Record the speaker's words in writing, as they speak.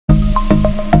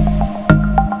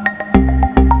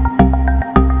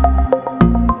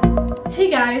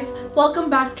welcome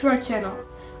back to our channel.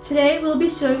 Today we'll be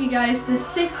showing you guys the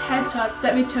 6 headshots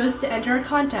that we chose to enter our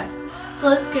contest. So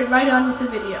let's get right on with the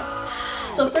video.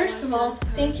 So first of all,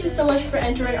 thank you so much for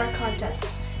entering our contest.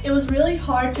 It was really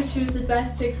hard to choose the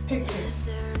best 6 pictures.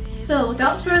 So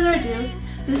without further ado,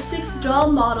 the 6 doll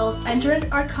models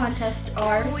entering our contest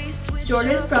are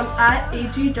Jordan from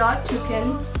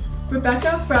 @ag.tukin,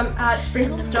 Rebecca from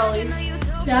 @sprinklesdollies,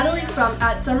 Natalie from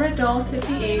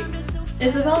 @summerdolls58,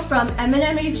 Isabel from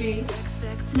MNMAG,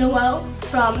 Noelle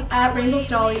from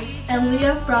 @rainbowsdollies, and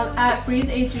Leah from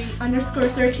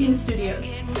 @breatheag_13studios.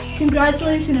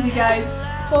 Congratulations, you guys!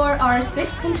 For our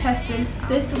 6 contestants,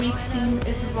 this week's theme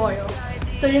is royal.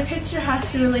 So your picture has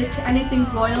to relate to anything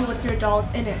royal with your dolls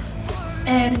in it.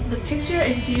 And the picture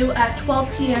is due at 12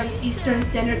 p.m. Eastern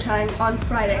Standard Time on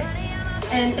Friday.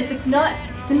 And if it's not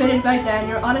submitted by then,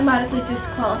 you're automatically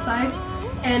disqualified.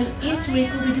 And each week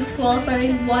we'll be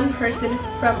disqualifying one person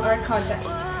from our contest.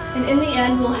 And in the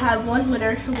end, we'll have one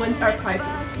winner who wins our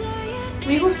prizes.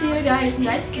 We will see you guys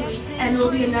next week, and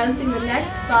we'll be announcing the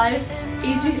next 5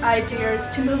 AGIGers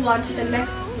to move on to the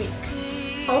next week.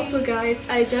 Also guys,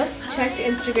 I just checked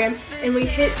Instagram and we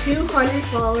hit 200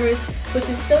 followers, which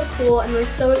is so cool, and we're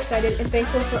so excited and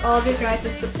thankful for all of your guys'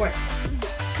 support.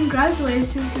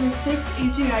 Congratulations to the 6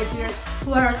 AGIGers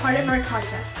who are a part of our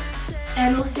contest.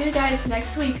 And we'll see you guys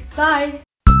next week. Bye!